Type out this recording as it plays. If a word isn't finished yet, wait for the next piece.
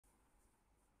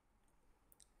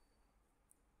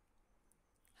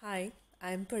Hi,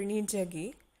 I'm Parneen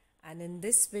Jaggi, and in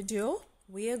this video,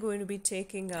 we are going to be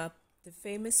taking up the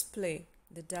famous play,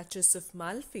 The Duchess of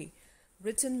Malfi,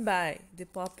 written by the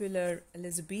popular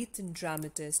Elizabethan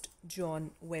dramatist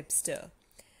John Webster.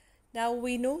 Now,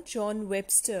 we know John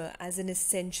Webster as an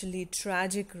essentially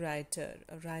tragic writer,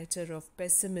 a writer of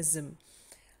pessimism,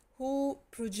 who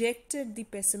projected the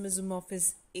pessimism of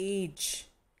his age,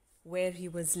 where he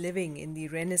was living in the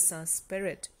Renaissance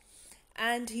spirit.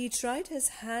 And he tried his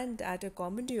hand at a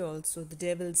comedy also, The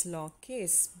Devil's Law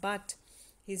Case, but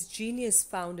his genius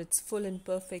found its full and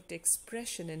perfect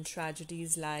expression in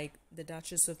tragedies like The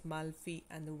Duchess of Malfi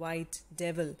and The White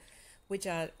Devil, which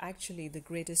are actually the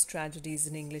greatest tragedies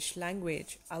in English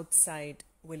language outside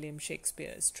William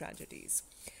Shakespeare's tragedies.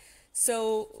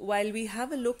 So, while we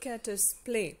have a look at his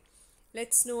play,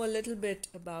 let's know a little bit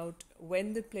about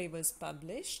when the play was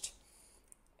published.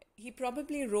 He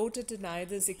probably wrote it in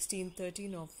either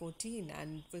 1613 or 14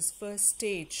 and was first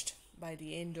staged by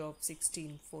the end of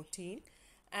 1614,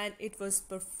 and it was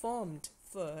performed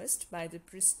first by the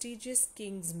prestigious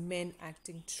King's Men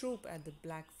acting troupe at the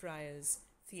Blackfriars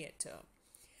Theatre.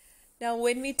 Now,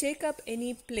 when we take up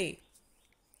any play,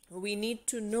 we need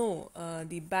to know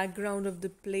the background of the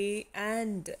play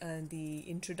and the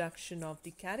introduction of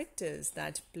the characters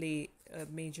that play a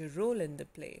major role in the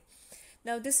play.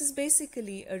 Now, this is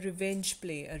basically a revenge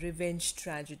play, a revenge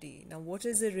tragedy. Now, what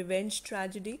is a revenge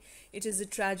tragedy? It is a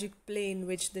tragic play in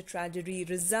which the tragedy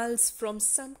results from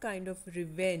some kind of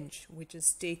revenge which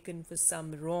is taken for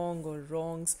some wrong or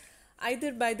wrongs,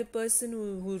 either by the person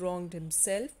who wronged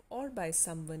himself or by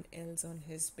someone else on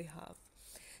his behalf.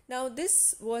 Now,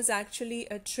 this was actually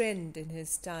a trend in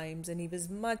his times, and he was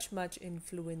much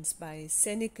influenced by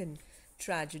Senecan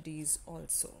tragedies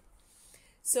also.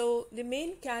 So, the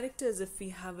main characters, if we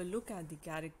have a look at the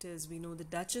characters, we know the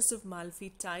Duchess of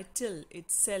Malfi title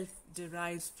itself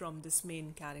derives from this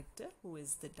main character, who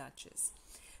is the Duchess.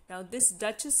 Now, this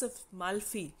Duchess of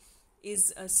Malfi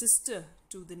is a sister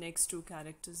to the next two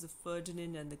characters of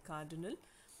Ferdinand and the Cardinal,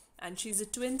 and she's a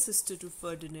twin sister to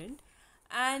Ferdinand.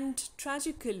 And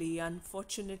tragically,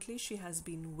 unfortunately, she has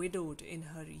been widowed in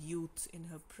her youth, in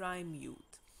her prime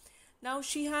youth. Now,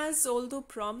 she has although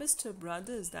promised her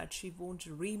brothers that she won't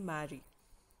remarry,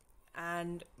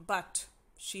 but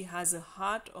she has a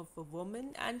heart of a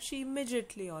woman, and she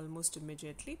almost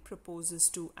immediately proposes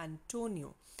to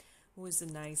Antonio, who is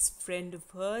a nice friend of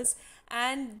hers,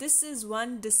 and this is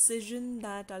one decision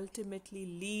that ultimately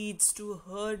leads to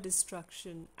her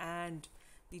destruction and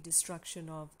the destruction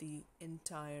of the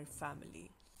entire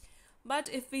family. But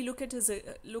if we look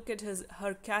at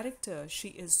her character, she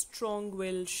is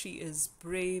strong-willed, she is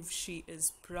brave, she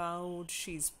is proud,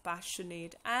 she's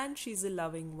passionate, and she's a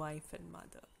loving wife and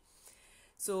mother.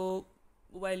 So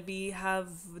while we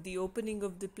have the opening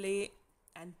of the play,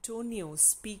 Antonio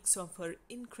speaks of her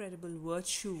incredible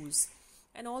virtues,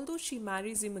 and although she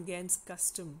marries him against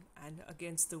custom and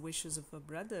against the wishes of her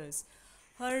brothers,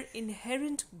 her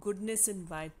inherent goodness and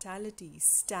vitality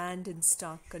stand in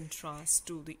stark contrast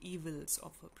to the evils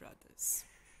of her brothers.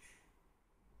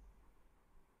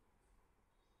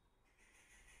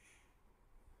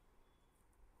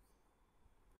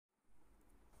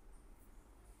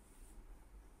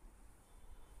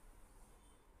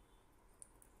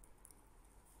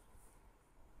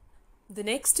 The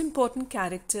next important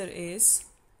character is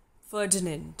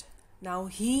Ferdinand. Now,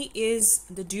 he is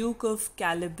the Duke of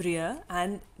Calabria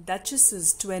and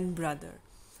Duchess's twin brother.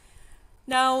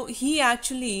 Now, he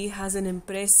actually has an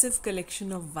impressive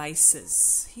collection of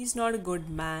vices. He's not a good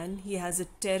man. He has a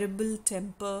terrible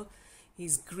temper.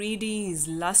 He's greedy, he's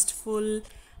lustful,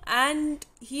 and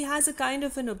he has a kind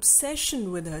of an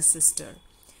obsession with her sister.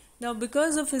 Now,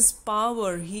 because of his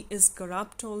power, he is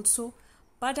corrupt also.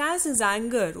 But as his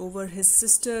anger over his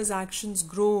sister's actions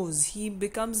grows, he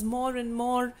becomes more and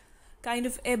more kind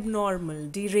of abnormal,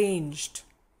 deranged.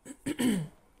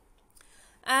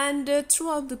 And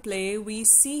throughout the play, we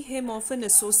see him often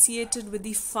associated with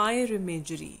the fire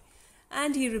imagery,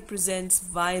 and he represents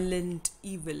violent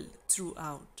evil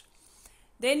throughout.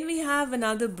 Then we have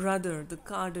another brother, the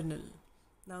Cardinal.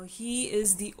 Now, he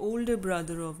is the older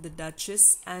brother of the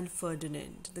Duchess and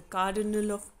Ferdinand, the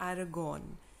Cardinal of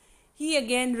Aragon. He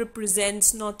again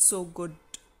represents not so good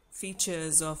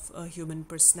features of a human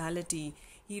personality.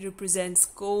 He represents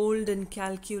cold and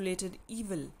calculated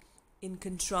evil in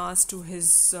contrast to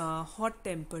his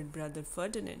hot-tempered brother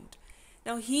Ferdinand.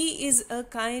 Now, he is a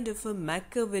kind of a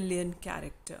Machiavellian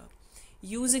character,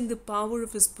 using the power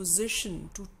of his position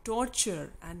to torture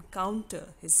and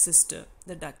counter his sister,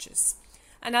 the Duchess.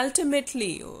 And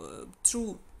ultimately,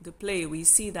 through the play, we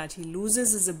see that he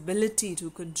loses his ability to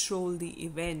control the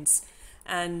events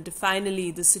and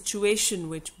finally the situation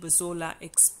which Basola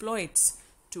exploits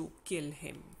to kill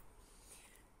him.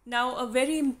 Now, a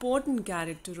very important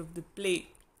character of the play,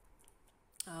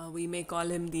 we may call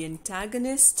him the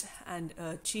antagonist, and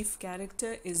a chief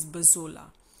character is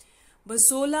Basola.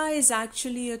 Basola is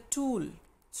actually a tool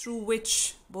through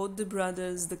which both the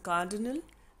brothers, the Cardinal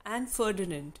and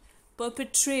Ferdinand,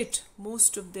 perpetrate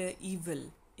most of their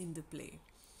evil in the play.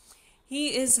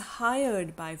 He is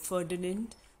hired by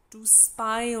Ferdinand to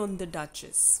spy on the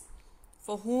Duchess,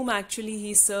 for whom actually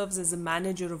he serves as a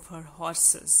manager of her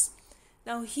horses.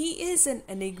 Now, he is an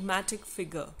enigmatic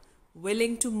figure,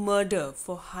 willing to murder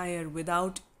for hire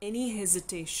without any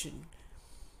hesitation.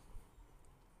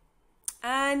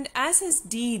 And as his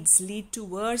deeds lead to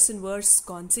worse and worse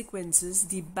consequences,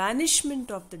 the banishment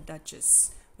of the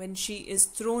Duchess, when she is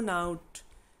thrown out,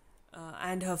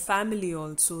 and her family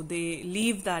also, they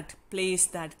leave that place,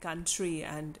 that country,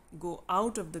 and go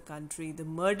out of the country. The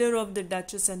murder of the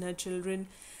Duchess and her children.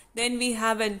 Then we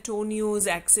have Antonio's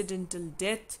accidental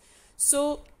death.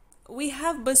 So we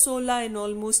have Basola in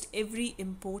almost every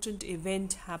important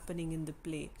event happening in the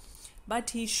play,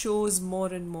 but he shows more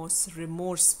and more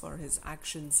remorse for his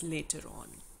actions later on.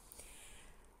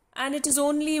 And it is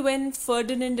only when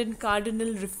Ferdinand and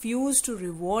Cardinal refuse to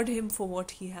reward him for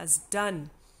what he has done,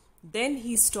 then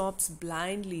he stops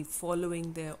blindly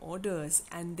following their orders,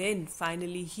 and then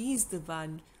finally he is the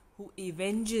one who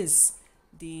avenges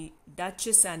the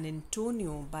Duchess and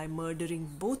Antonio by murdering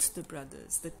both the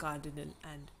brothers, the Cardinal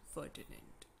and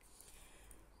Ferdinand.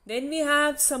 Then we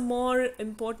have some more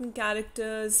important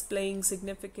characters playing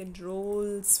significant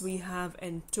roles. We have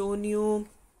Antonio,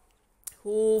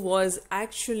 who was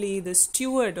actually the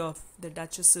steward of the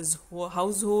Duchess's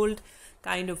household,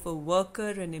 kind of a worker,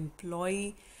 an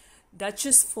employee.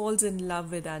 Duchess falls in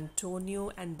love with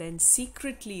Antonio, and then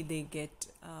secretly they get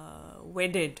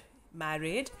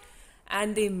married,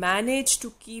 and they manage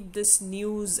to keep this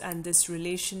news and this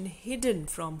relation hidden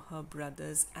from her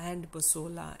brothers and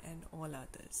Basola and all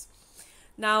others.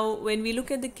 Now, when we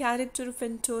look at the character of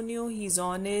Antonio, he's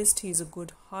honest, he's a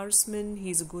good horseman,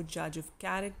 he's a good judge of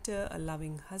character, a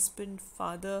loving husband,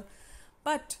 father,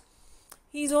 but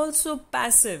he's also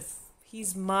passive.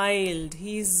 He's mild,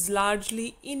 he's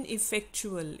largely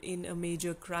ineffectual in a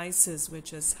major crisis which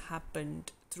has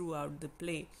happened throughout the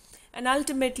play. And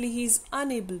ultimately, he's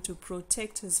unable to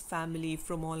protect his family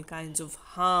from all kinds of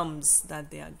harms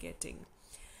that they are getting.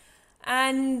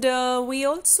 And we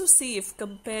also see, if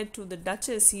compared to the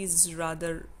Duchess, he's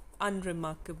rather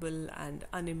unremarkable and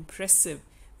unimpressive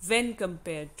when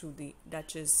compared to the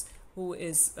Duchess, who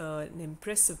is an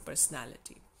impressive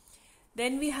personality.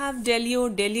 Then we have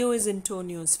Delio. Delio is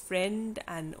Antonio's friend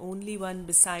and only one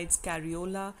besides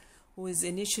Cariola who is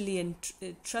initially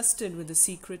entrusted with the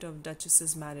secret of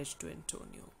Duchess's marriage to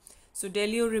Antonio. So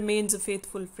Delio remains a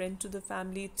faithful friend to the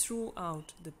family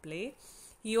throughout the play.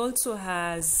 He also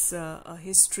has a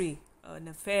history, an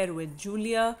affair with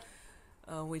Julia,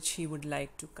 which he would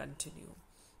like to continue.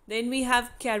 Then we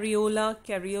have Cariola.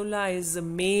 Cariola is a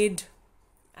maid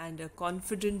and a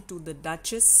confidant to the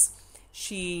Duchess.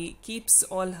 She keeps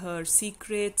all her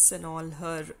secrets and all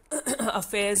her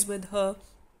affairs with her.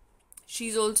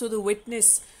 She's also the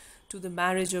witness to the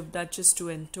marriage of Duchess to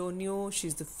Antonio.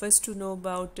 She's the first to know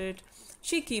about it.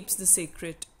 She keeps the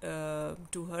secret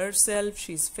to herself.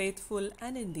 She's faithful,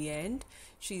 and in the end,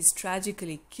 she's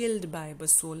tragically killed by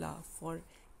Basola for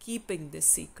keeping this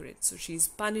secret. So she's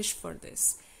punished for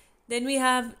this. Then we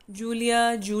have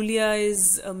Julia. Julia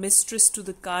is a mistress to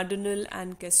the Cardinal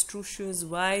and Castruccio's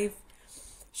wife.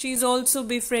 She's also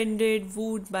befriended,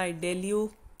 wooed by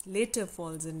Delio, later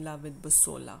falls in love with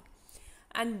Basola.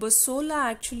 And Basola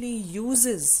actually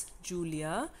uses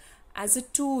Julia as a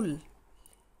tool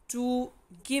to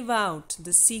give out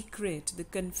the secret, the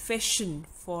confession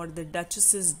for the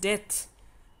Duchess's death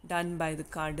done by the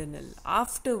Cardinal,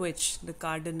 after which the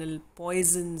Cardinal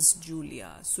poisons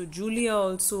Julia. So Julia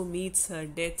also meets her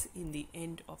death in the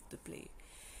end of the play.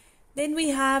 Then we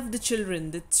have the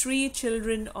children, the three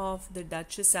children of the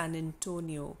Duchess and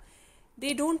Antonio.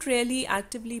 They don't really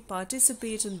actively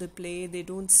participate in the play, they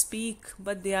don't speak,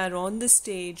 but they are on the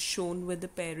stage shown with the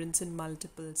parents in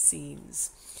multiple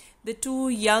scenes. The two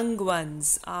young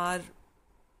ones are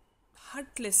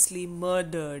heartlessly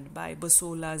murdered by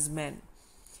Basola's men,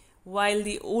 while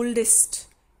the oldest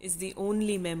is the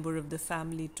only member of the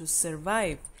family to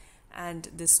survive, and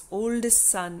this oldest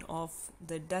son of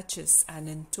the Duchess and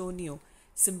Antonio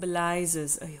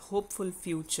symbolizes a hopeful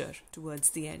future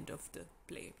towards the end of the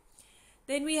play.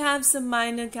 Then we have some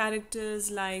minor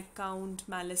characters like Count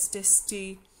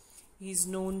Malatesti. He's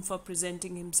known for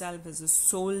presenting himself as a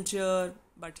soldier,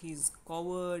 but he's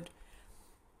coward.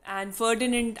 And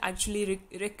Ferdinand actually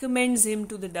recommends him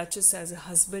to the Duchess as a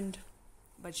husband,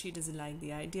 but she doesn't like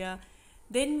the idea.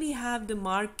 Then we have the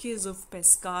Marquis of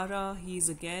Pescara, he's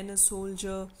again a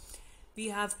soldier. We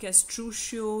have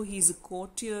Castruccio, he's a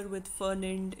courtier with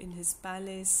Ferdinand in his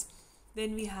palace.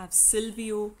 Then we have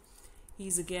Silvio,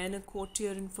 he's again a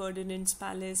courtier in Ferdinand's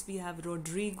palace. We have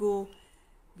Rodrigo,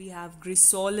 we have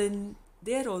Grisolin,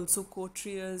 they're also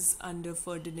courtiers under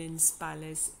Ferdinand's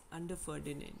palace, under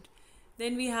Ferdinand.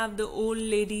 Then we have the old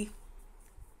lady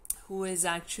who is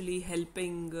actually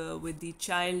helping with the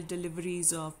child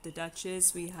deliveries of the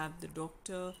Duchess. We have the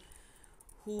doctor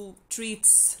who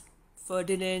treats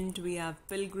Ferdinand. We have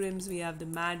pilgrims, we have the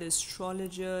mad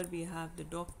astrologer, we have the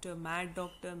doctor, mad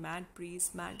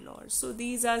priest, mad lord. So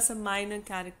these are some minor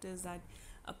characters that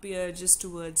appear just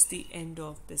towards the end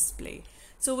of this play.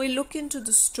 So we'll look into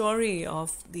the story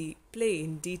of the play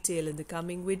in detail in the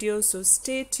coming video. So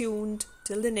stay tuned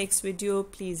till the next video.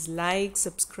 Please like,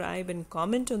 subscribe and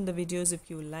comment on the videos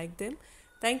if you like them.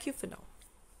 Thank you for now.